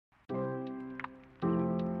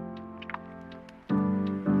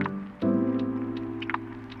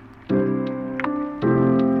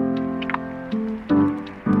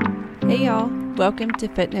Welcome to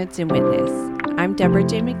Footnotes and Witness. I'm Deborah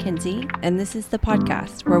J. McKenzie, and this is the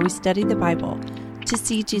podcast where we study the Bible to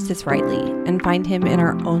see Jesus rightly and find him in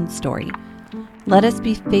our own story. Let us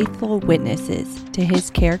be faithful witnesses to his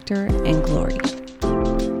character and glory.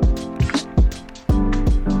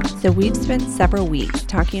 So we've spent several weeks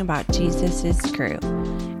talking about Jesus' crew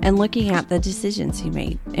and looking at the decisions he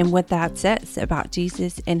made and what that says about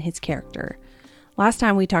Jesus and his character. Last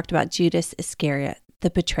time we talked about Judas Iscariot, the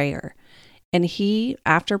betrayer, and he,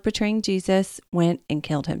 after betraying Jesus, went and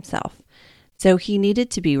killed himself. So he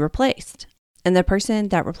needed to be replaced. And the person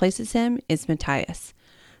that replaces him is Matthias.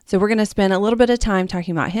 So we're going to spend a little bit of time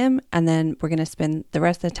talking about him, and then we're going to spend the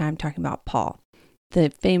rest of the time talking about Paul, the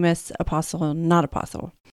famous apostle, not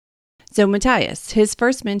apostle. So Matthias, his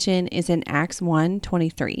first mention is in Acts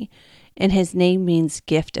 1:23, and his name means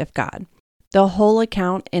gift of God. The whole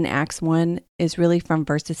account in Acts 1 is really from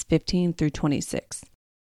verses 15 through 26.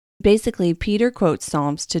 Basically, Peter quotes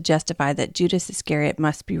Psalms to justify that Judas Iscariot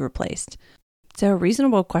must be replaced. So a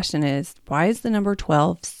reasonable question is, why is the number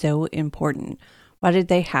 12 so important? Why did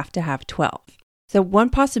they have to have 12? So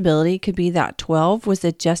one possibility could be that 12 was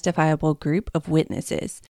a justifiable group of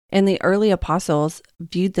witnesses, and the early apostles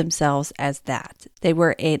viewed themselves as that. They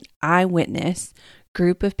were an eyewitness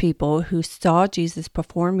group of people who saw Jesus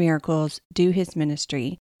perform miracles, do his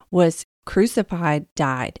ministry, was crucified,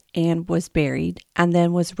 died, and was buried, and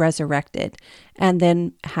then was resurrected, and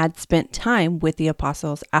then had spent time with the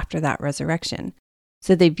apostles after that resurrection.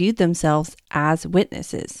 So they viewed themselves as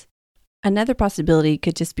witnesses. Another possibility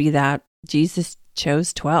could just be that Jesus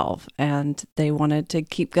chose 12, and they wanted to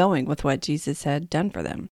keep going with what Jesus had done for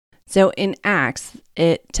them. So in Acts,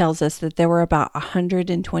 it tells us that there were about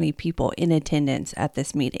 120 people in attendance at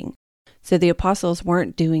this meeting. So the apostles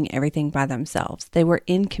weren't doing everything by themselves. They were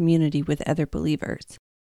in community with other believers.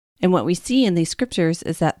 And what we see in these scriptures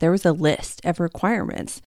is that there was a list of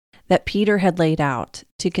requirements that Peter had laid out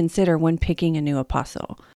to consider when picking a new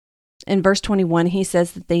apostle. In verse 21, he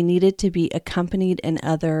says that they needed to be accompanied in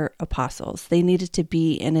other apostles. They needed to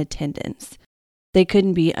be in attendance. They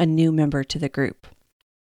couldn't be a new member to the group.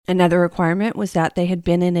 Another requirement was that they had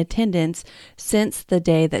been in attendance since the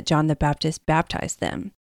day that John the Baptist baptized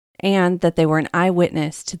them, and that they were an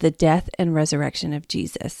eyewitness to the death and resurrection of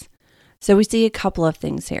Jesus. So we see a couple of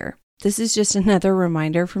things here. This is just another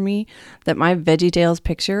reminder for me that my VeggieTales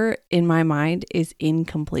picture in my mind is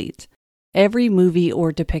incomplete. Every movie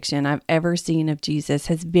or depiction I've ever seen of Jesus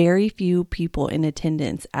has very few people in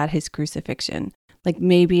attendance at his crucifixion. Like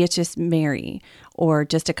maybe it's just Mary or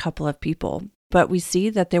just a couple of people. But we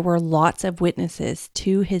see that there were lots of witnesses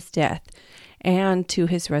to his death and to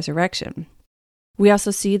his resurrection. We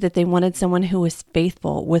also see that they wanted someone who was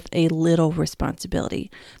faithful with a little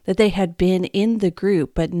responsibility, that they had been in the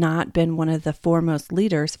group but not been one of the foremost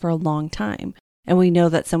leaders for a long time. And we know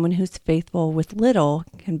that someone who's faithful with little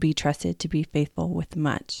can be trusted to be faithful with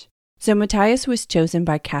much. So Matthias was chosen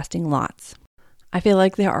by casting lots. I feel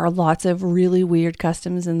like there are lots of really weird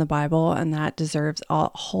customs in the Bible, and that deserves a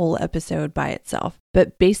whole episode by itself.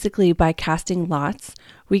 But basically, by casting lots,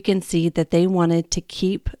 we can see that they wanted to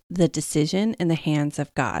keep the decision in the hands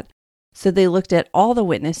of God. So they looked at all the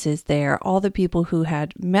witnesses there, all the people who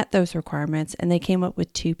had met those requirements, and they came up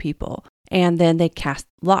with 2 people. And then they cast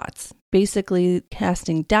lots, basically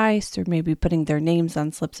casting dice or maybe putting their names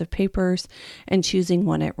on slips of papers and choosing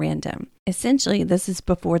one at random. Essentially, this is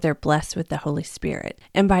before they're blessed with the Holy Spirit.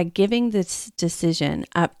 And by giving this decision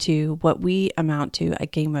up to what we amount to a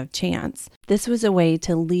game of chance, this was a way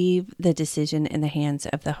to leave the decision in the hands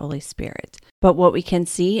of the Holy Spirit. But what we can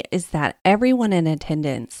see is that everyone in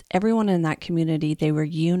attendance, everyone in that community, they were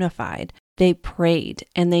unified. They prayed,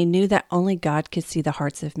 and they knew that only God could see the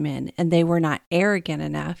hearts of men, and they were not arrogant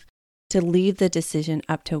enough to leave the decision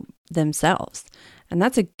up to themselves. And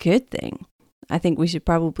that's a good thing. I think we should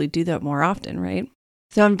probably do that more often, right?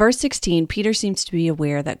 So in verse 16, Peter seems to be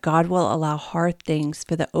aware that God will allow hard things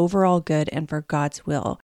for the overall good and for God's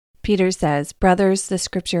will. Peter says, "Brothers, the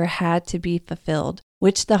scripture had to be fulfilled,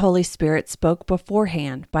 which the Holy Spirit spoke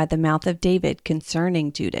beforehand by the mouth of David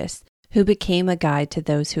concerning Judas, who became a guide to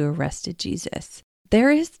those who arrested Jesus."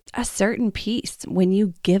 There is a certain peace when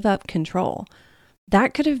you give up control.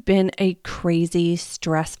 That could have been a crazy,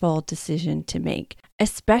 stressful decision to make,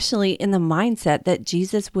 especially in the mindset that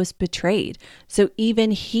Jesus was betrayed. So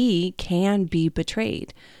even he can be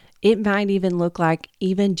betrayed. It might even look like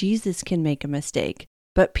even Jesus can make a mistake.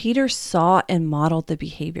 But Peter saw and modeled the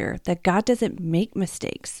behavior that God doesn't make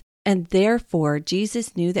mistakes. And therefore,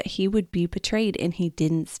 Jesus knew that he would be betrayed, and he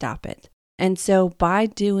didn't stop it. And so by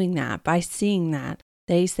doing that, by seeing that,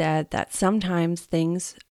 they said that sometimes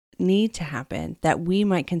things need to happen that we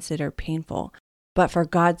might consider painful. but for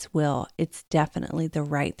God's will, it's definitely the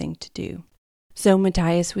right thing to do. So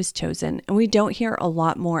Matthias was chosen, and we don't hear a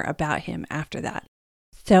lot more about him after that.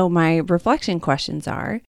 So my reflection questions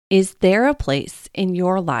are, is there a place in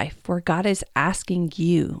your life where God is asking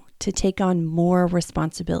you to take on more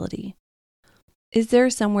responsibility? Is there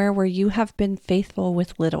somewhere where you have been faithful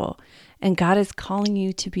with little and God is calling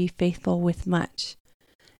you to be faithful with much?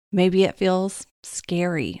 Maybe it feels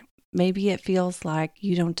scary. Maybe it feels like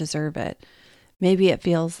you don't deserve it. Maybe it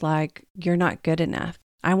feels like you're not good enough.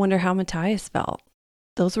 I wonder how Matthias felt.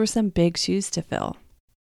 Those were some big shoes to fill.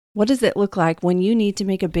 What does it look like when you need to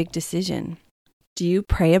make a big decision? Do you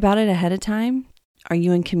pray about it ahead of time? Are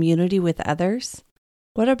you in community with others?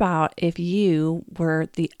 What about if you were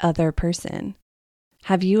the other person?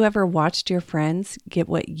 Have you ever watched your friends get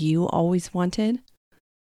what you always wanted?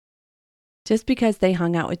 Just because they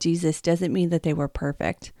hung out with Jesus doesn't mean that they were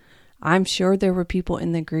perfect. I'm sure there were people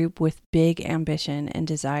in the group with big ambition and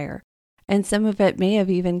desire, and some of it may have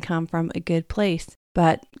even come from a good place,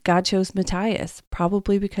 but God chose Matthias,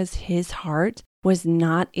 probably because his heart was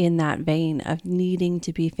not in that vein of needing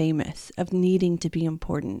to be famous, of needing to be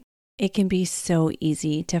important. It can be so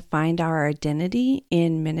easy to find our identity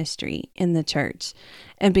in ministry, in the church.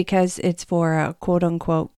 And because it's for a quote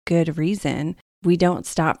unquote good reason, we don't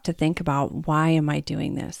stop to think about, why am I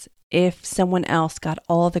doing this? If someone else got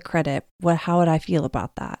all the credit, how would I feel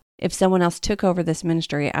about that? If someone else took over this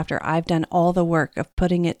ministry after I've done all the work of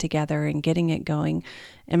putting it together and getting it going,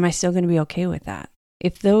 am I still going to be okay with that?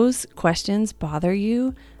 If those questions bother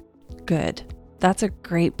you, good. That's a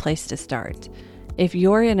great place to start. If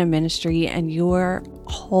you're in a ministry and your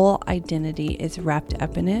whole identity is wrapped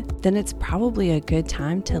up in it, then it's probably a good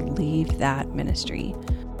time to leave that ministry.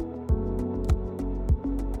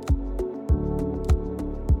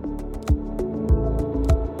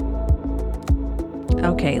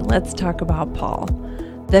 Okay, let's talk about Paul,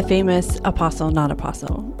 the famous apostle, not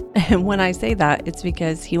apostle. And when I say that, it's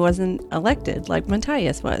because he wasn't elected like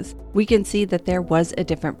Matthias was. We can see that there was a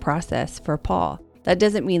different process for Paul. That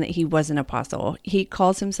doesn't mean that he was an apostle. He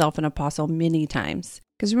calls himself an apostle many times.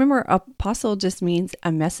 Because remember, apostle just means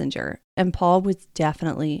a messenger, and Paul was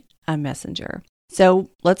definitely a messenger. So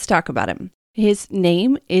let's talk about him. His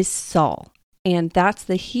name is Saul, and that's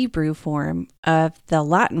the Hebrew form of the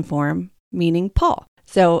Latin form, meaning Paul.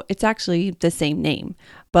 So it's actually the same name,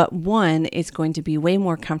 but one is going to be way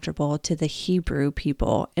more comfortable to the Hebrew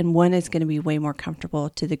people, and one is going to be way more comfortable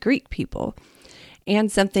to the Greek people.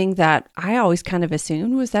 And something that I always kind of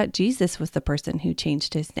assumed was that Jesus was the person who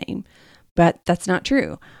changed his name, but that's not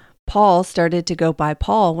true. Paul started to go by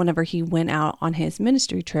Paul whenever he went out on his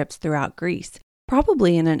ministry trips throughout Greece,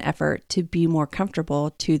 probably in an effort to be more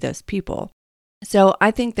comfortable to those people. So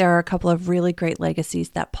I think there are a couple of really great legacies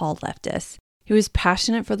that Paul left us. He was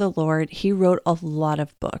passionate for the Lord. He wrote a lot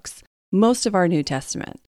of books, most of our New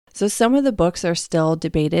Testament. So some of the books are still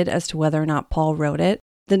debated as to whether or not Paul wrote it.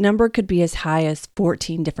 The number could be as high as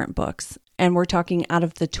 14 different books, and we're talking out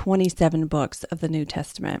of the 27 books of the New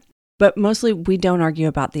Testament. But mostly we don't argue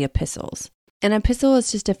about the epistles. An epistle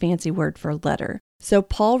is just a fancy word for letter. So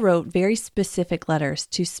Paul wrote very specific letters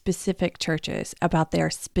to specific churches about their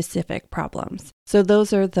specific problems. So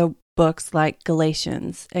those are the books like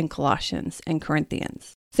Galatians and Colossians and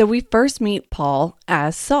Corinthians. So we first meet Paul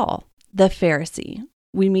as Saul, the Pharisee.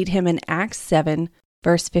 We meet him in Acts 7,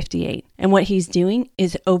 verse 58. And what he's doing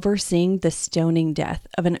is overseeing the stoning death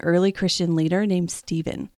of an early Christian leader named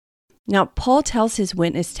Stephen. Now, Paul tells his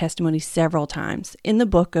witness testimony several times in the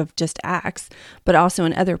book of just Acts, but also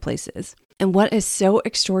in other places. And what is so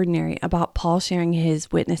extraordinary about Paul sharing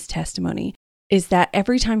his witness testimony is that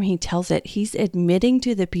every time he tells it, he's admitting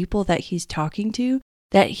to the people that he's talking to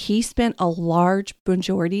that he spent a large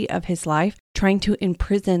majority of his life trying to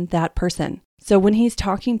imprison that person. So when he's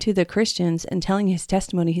talking to the Christians and telling his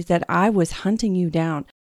testimony, he said, I was hunting you down.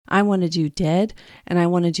 I wanted you dead and I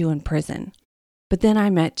wanted you in prison. But then I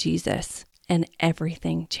met Jesus and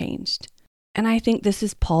everything changed. And I think this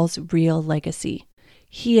is Paul's real legacy.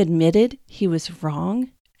 He admitted he was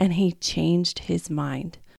wrong and he changed his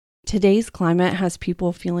mind. Today's climate has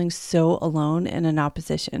people feeling so alone and in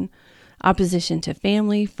opposition. Opposition to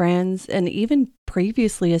family, friends, and even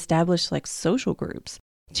previously established social groups.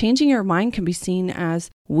 Changing your mind can be seen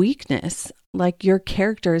as weakness, like your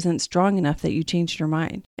character isn't strong enough that you changed your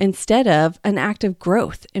mind, instead of an act of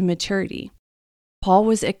growth and maturity. Paul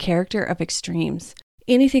was a character of extremes.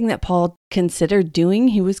 Anything that Paul considered doing,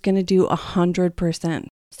 he was going to do 100%.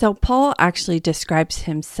 So Paul actually describes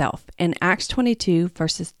himself in Acts 22,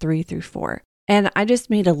 verses 3 through 4. And I just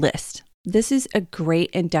made a list. This is a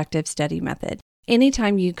great inductive study method.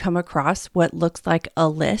 Anytime you come across what looks like a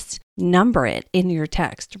list, number it in your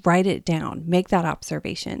text, write it down, make that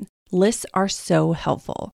observation. Lists are so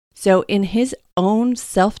helpful. So in his own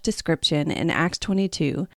self-description in Acts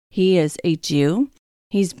 22, he is a Jew.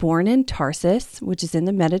 He's born in Tarsus, which is in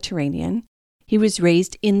the Mediterranean. He was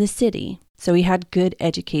raised in the city, so he had good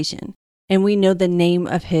education. And we know the name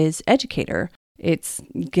of his educator. It's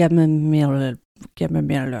Gamaliel.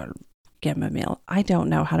 I don't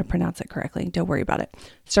know how to pronounce it correctly. Don't worry about it.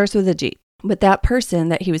 Starts with a G. But that person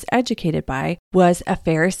that he was educated by was a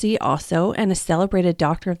Pharisee also and a celebrated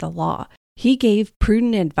doctor of the law. He gave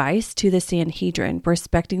prudent advice to the Sanhedrin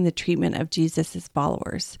respecting the treatment of Jesus'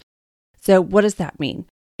 followers. So what does that mean?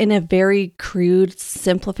 In a very crude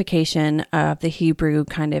simplification of the Hebrew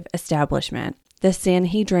kind of establishment, the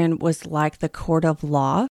Sanhedrin was like the court of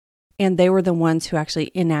law, and they were the ones who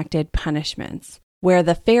actually enacted punishments, where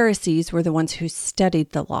the Pharisees were the ones who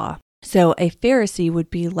studied the law. So a Pharisee would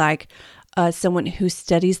be like someone who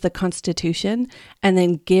studies the Constitution and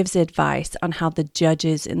then gives advice on how the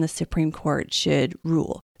judges in the Supreme Court should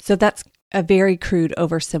rule. So that's a very crude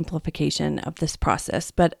oversimplification of this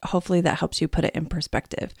process, but hopefully that helps you put it in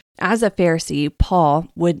perspective. As a Pharisee, Paul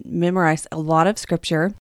would memorize a lot of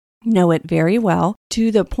scripture, know it very well,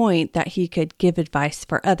 to the point that he could give advice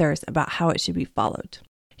for others about how it should be followed.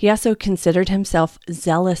 He also considered himself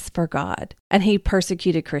zealous for God, and he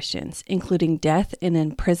persecuted Christians, including death and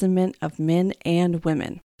imprisonment of men and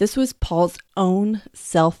women. This was Paul's own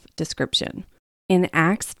self-description. In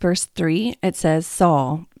Acts verse 3, it says,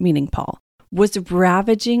 Saul, meaning Paul, was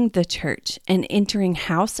ravaging the church and entering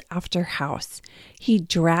house after house. He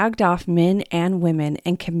dragged off men and women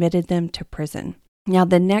and committed them to prison. Now,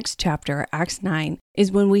 the next chapter, Acts 9,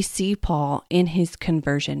 is when we see Paul in his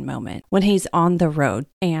conversion moment, when he's on the road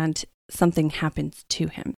and something happens to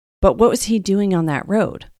him. But what was he doing on that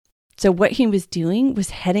road? So what he was doing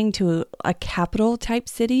was heading to a capital type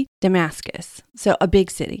city, Damascus, so a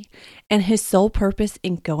big city. And his sole purpose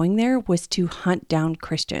in going there was to hunt down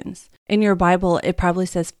Christians. In your Bible, it probably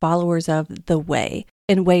says followers of the way,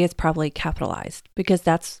 and way is probably capitalized because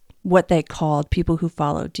that's what they called people who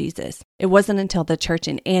followed Jesus. It wasn't until the church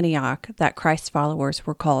in Antioch that Christ's followers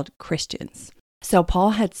were called Christians. So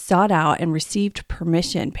Paul had sought out and received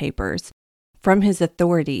permission papers from his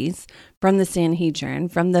authorities, from the Sanhedrin,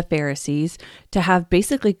 from the Pharisees, to have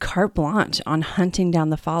basically carte blanche on hunting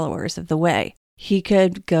down the followers of the way. He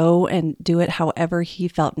could go and do it however he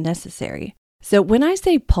felt necessary. So when I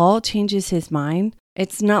say Paul changes his mind,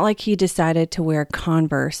 it's not like he decided to wear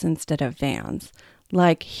Converse instead of Vans.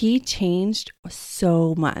 Like, he changed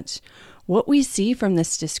so much. What we see from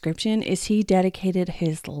this description is he dedicated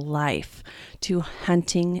his life to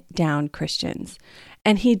hunting down Christians.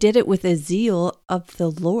 And he did it with a zeal of the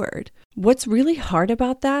Lord. What's really hard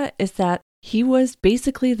about that is that he was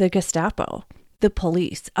basically the Gestapo, the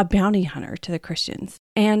police, a bounty hunter to the Christians.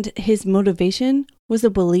 And his motivation was a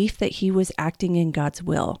belief that he was acting in God's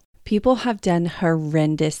will. People have done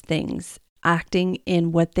horrendous things, acting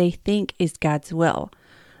in what they think is God's will.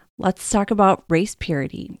 Let's talk about race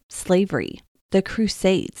purity, slavery, the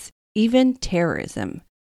Crusades, even terrorism.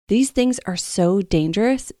 These things are so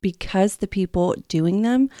dangerous because the people doing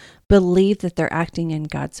them believe that they're acting in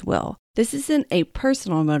God's will. This isn't a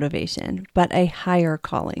personal motivation, but a higher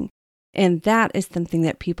calling. And that is something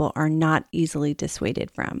that people are not easily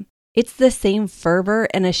dissuaded from. It's the same fervor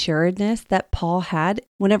and assuredness that Paul had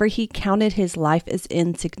whenever he counted his life as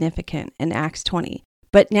insignificant in Acts 20.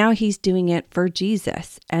 But now he's doing it for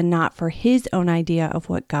Jesus and not for his own idea of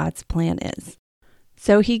what God's plan is.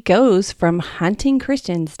 So he goes from hunting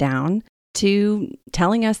Christians down to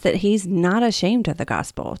telling us that he's not ashamed of the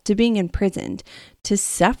gospel, to being imprisoned, to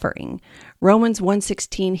suffering. Romans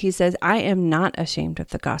 1:16, he says, I am not ashamed of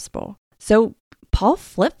the gospel. So Paul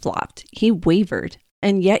flip-flopped. He wavered.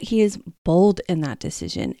 And yet he is bold in that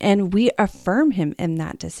decision, and we affirm him in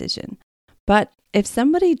that decision. But if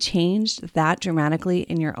somebody changed that dramatically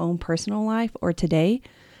in your own personal life or today,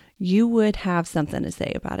 you would have something to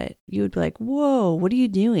say about it. You would be like, whoa, what are you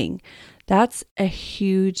doing? That's a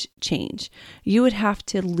huge change. You would have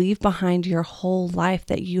to leave behind your whole life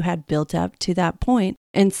that you had built up to that point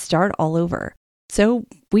and start all over. So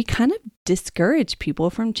we kind of discourage people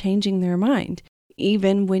from changing their mind,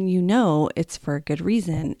 even when you know it's for a good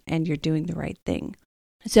reason and you're doing the right thing.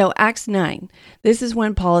 So Acts 9, this is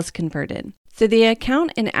when Paul is converted. So the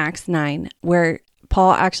account in Acts 9 where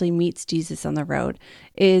Paul actually meets Jesus on the road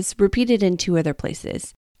is repeated in 2 other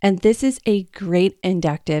places. And this is a great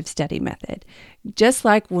inductive study method. Just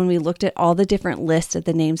like when we looked at all the different lists of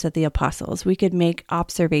the names of the apostles, we could make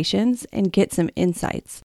observations and get some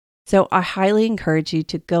insights. So I highly encourage you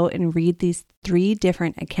to go and read these 3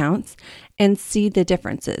 different accounts and see the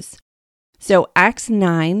differences. So Acts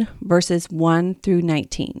 9 verses 1 through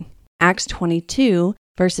 19, Acts 22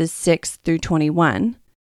 verses 6 through 21,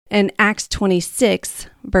 and Acts 26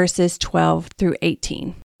 verses 12 through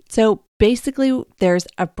 18. So basically there's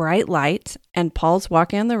a bright light and Paul's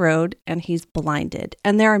walking on the road and he's blinded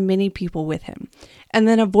and there are many people with him. And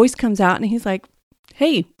then a voice comes out and he's like,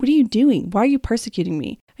 "Hey, what are you doing? Why are you persecuting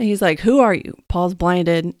me?" And he's like, "Who are you?" Paul's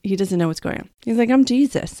blinded. He doesn't know what's going on. He's like, "I'm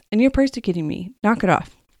Jesus and you're persecuting me. Knock it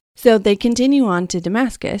off." So they continue on to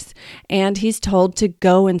Damascus and he's told to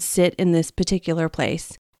go and sit in this particular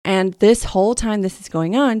place. And this whole time this is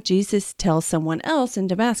going on, Jesus tells someone else in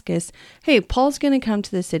Damascus, "Hey, Paul's going to come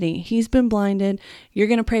to the city. He's been blinded. You're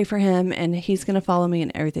going to pray for him and he's going to follow me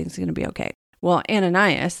and everything's going to be okay." Well,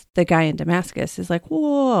 Ananias, the guy in Damascus, is like,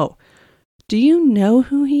 "Whoa, do you know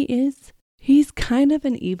who he is? He's kind of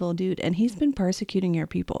an evil dude and he's been persecuting your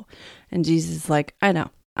people." And Jesus is like, "I know,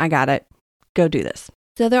 I got it. Go do this."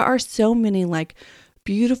 So there are so many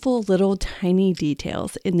beautiful little tiny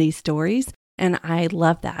details in these stories. And I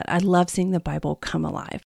love that. I love seeing the Bible come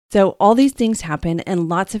alive. So all these things happen and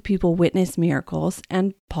lots of people witness miracles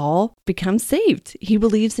and Paul becomes saved. He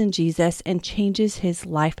believes in Jesus and changes his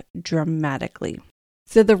life dramatically.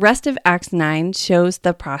 So the rest of Acts 9 shows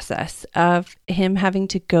the process of him having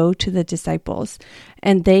to go to the disciples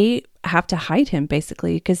and they have to hide him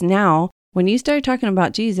basically because now when you start talking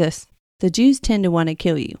about Jesus, the Jews tend to want to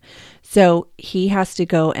kill you. So he has to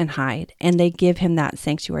go and hide and they give him that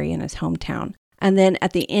sanctuary in his hometown. And then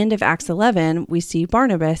at the end of Acts 11, we see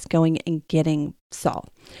Barnabas going and getting Saul.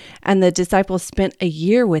 And the disciples spent a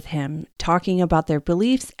year with him talking about their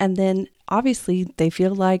beliefs. And then obviously they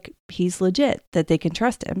feel like he's legit, that they can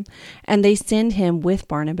trust him. And they send him with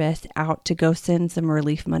Barnabas out to go send some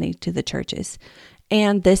relief money to the churches.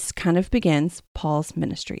 And this kind of begins Paul's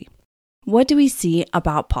ministry. What do we see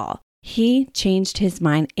about Paul? He changed his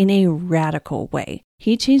mind in a radical way.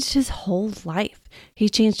 He changed his whole life. He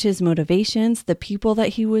changed his motivations, the people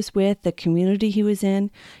that he was with, the community he was in.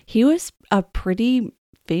 He was a pretty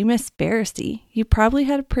famous Pharisee. He probably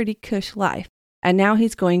had a pretty cush life. And now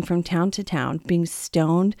he's going from town to town, being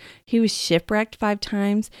stoned. He was shipwrecked 5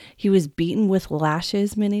 times. He was beaten with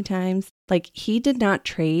lashes many times. He did not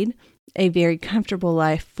trade a very comfortable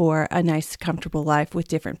life for a nice, comfortable life with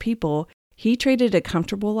different people. He traded a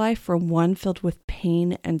comfortable life for one filled with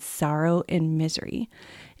pain and sorrow and misery.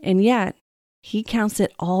 And yet, he counts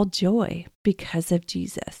it all joy because of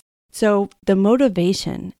Jesus. So the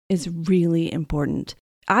motivation is really important.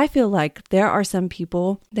 I feel like there are some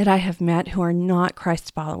people that I have met who are not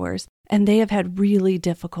Christ followers, and they have had really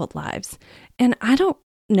difficult lives. And I don't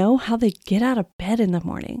know how they get out of bed in the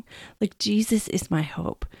morning. Jesus is my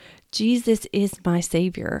hope. Jesus is my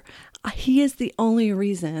savior. He is the only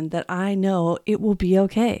reason that I know it will be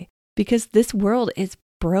okay because this world is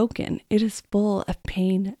broken. It is full of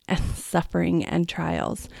pain and suffering and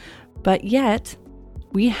trials. But yet,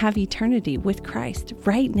 we have eternity with Christ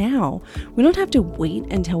right now. We don't have to wait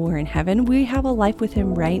until we're in heaven. We have a life with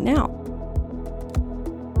him right now.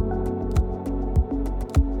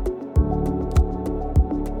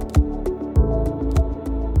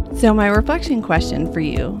 So my reflection question for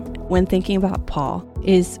you when thinking about Paul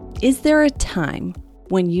is there a time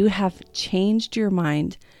when you have changed your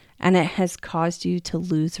mind and it has caused you to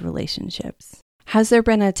lose relationships? Has there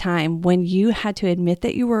been a time when you had to admit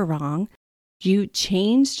that you were wrong, you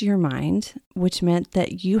changed your mind, which meant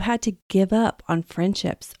that you had to give up on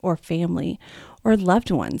friendships or family or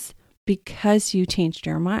loved ones because you changed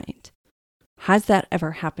your mind? Has that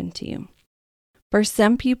ever happened to you? For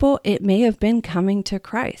some people, it may have been coming to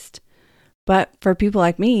Christ. But for people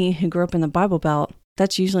like me who grew up in the Bible Belt,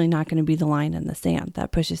 that's usually not going to be the line in the sand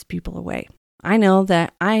that pushes people away. I know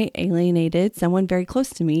that I alienated someone very close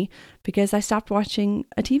to me because I stopped watching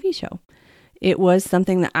a TV show. It was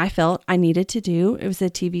something that I felt I needed to do. It was a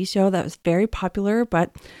TV show that was very popular,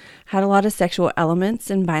 but had a lot of sexual elements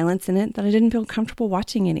and violence in it that I didn't feel comfortable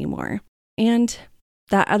watching anymore. And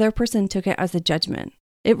that other person took it as a judgment.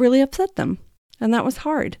 It really upset them. And that was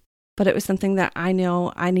hard, but it was something that I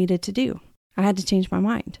know I needed to do. I had to change my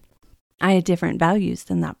mind. I had different values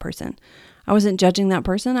than that person. I wasn't judging that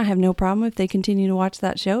person. I have no problem if they continue to watch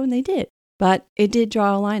that show, and they did. But it did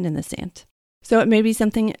draw a line in the sand. So it may be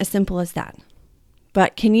something as simple as that.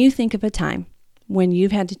 But can you think of a time when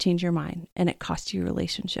you've had to change your mind and it cost you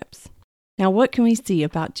relationships? Now, what can we see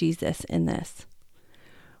about Jesus in this?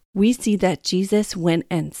 We see that Jesus went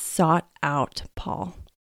and sought out Paul.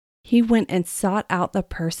 He went and sought out the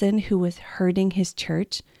person who was hurting his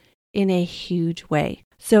church, in a huge way.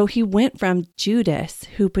 So he went from Judas,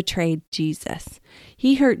 who betrayed Jesus.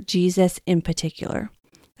 He hurt Jesus in particular.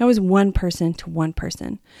 That was one person to one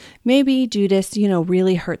person. Maybe Judas,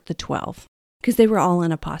 really hurt the 12 because they were all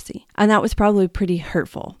in a posse. And that was probably pretty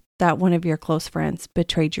hurtful that one of your close friends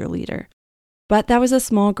betrayed your leader. But that was a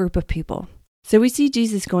small group of people. So we see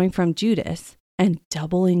Jesus going from Judas and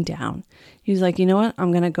doubling down. He was like, you know what?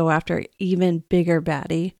 I'm going to go after even bigger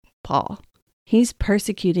baddie, Paul. He's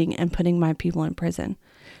persecuting and putting my people in prison.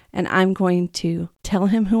 And I'm going to tell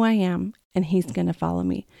him who I am, and he's going to follow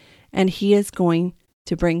me. And he is going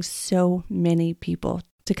to bring so many people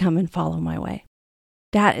to come and follow my way.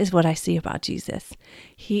 That is what I see about Jesus.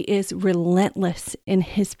 He is relentless in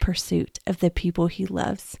his pursuit of the people he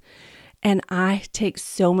loves. And I take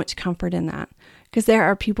so much comfort in that because there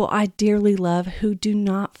are people I dearly love who do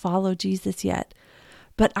not follow Jesus yet.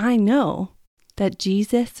 But I know that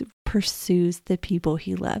Jesus pursues the people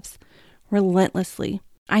he loves relentlessly.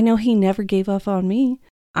 I know he never gave up on me.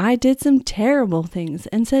 I did some terrible things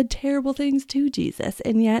and said terrible things to Jesus,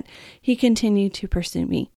 and yet he continued to pursue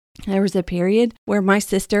me. There was a period where my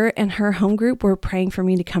sister and her home group were praying for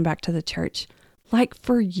me to come back to the church, like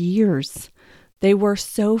for years. They were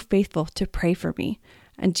so faithful to pray for me,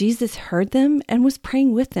 and Jesus heard them and was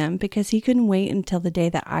praying with them because he couldn't wait until the day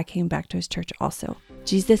that I came back to his church also.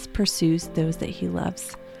 Jesus pursues those that he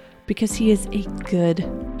loves because he is a good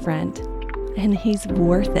friend and he's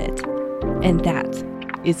worth it. And that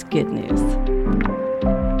is good news.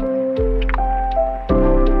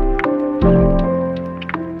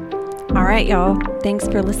 All right, y'all. Thanks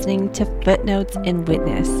for listening to Footnotes and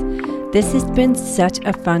Witness. This has been such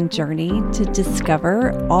a fun journey to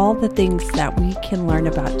discover all the things that we can learn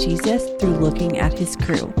about Jesus through looking at his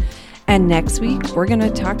crew. And next week, we're going to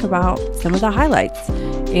talk about some of the highlights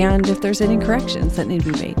and if there's any corrections that need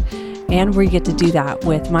to be made. And we get to do that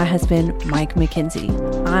with my husband, Mike McKenzie.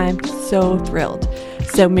 I'm so thrilled.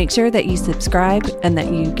 So make sure that you subscribe and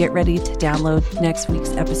that you get ready to download next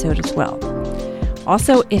week's episode as well.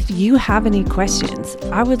 Also, if you have any questions,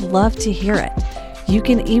 I would love to hear it. You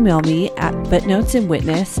can email me at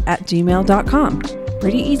footnotesandwitness@gmail.com.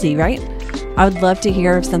 Pretty easy, right? I would love to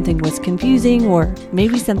hear if something was confusing or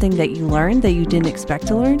maybe something that you learned that you didn't expect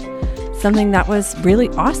to learn, something that was really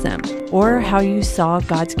awesome, or how you saw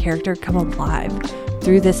God's character come alive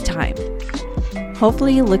through this time.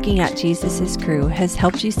 Hopefully, looking at Jesus' crew has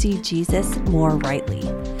helped you see Jesus more rightly.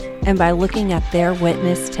 And by looking at their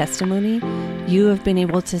witness testimony, you have been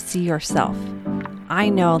able to see yourself. I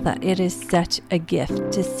know that it is such a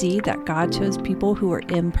gift to see that God chose people who were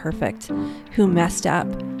imperfect, who messed up,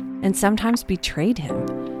 and sometimes betrayed him,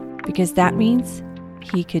 because that means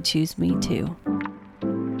he could choose me too.